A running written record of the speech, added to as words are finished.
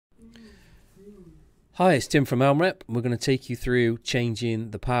Hi, it's Tim from Elmrep. We're going to take you through changing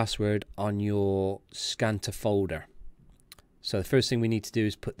the password on your Scanter folder. So the first thing we need to do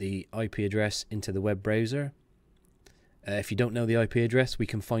is put the IP address into the web browser. If you don't know the IP address, we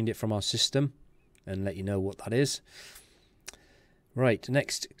can find it from our system and let you know what that is. Right,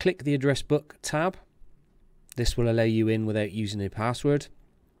 next click the address book tab. This will allow you in without using a password.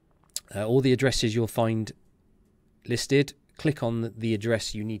 All the addresses you'll find listed, click on the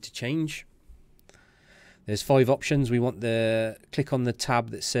address you need to change. There's 5 options. We want click on the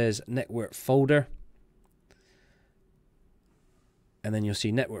tab that says network folder, and then you'll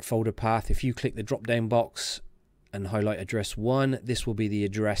see network folder path. If you click the drop down box and highlight address 1, this will be the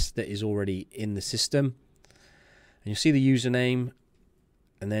address that is already in the system, and you'll see the username,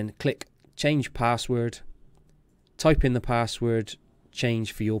 and then click change password, type in the password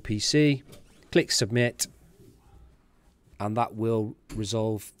change for your PC, click submit, and that will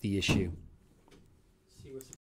resolve the issue.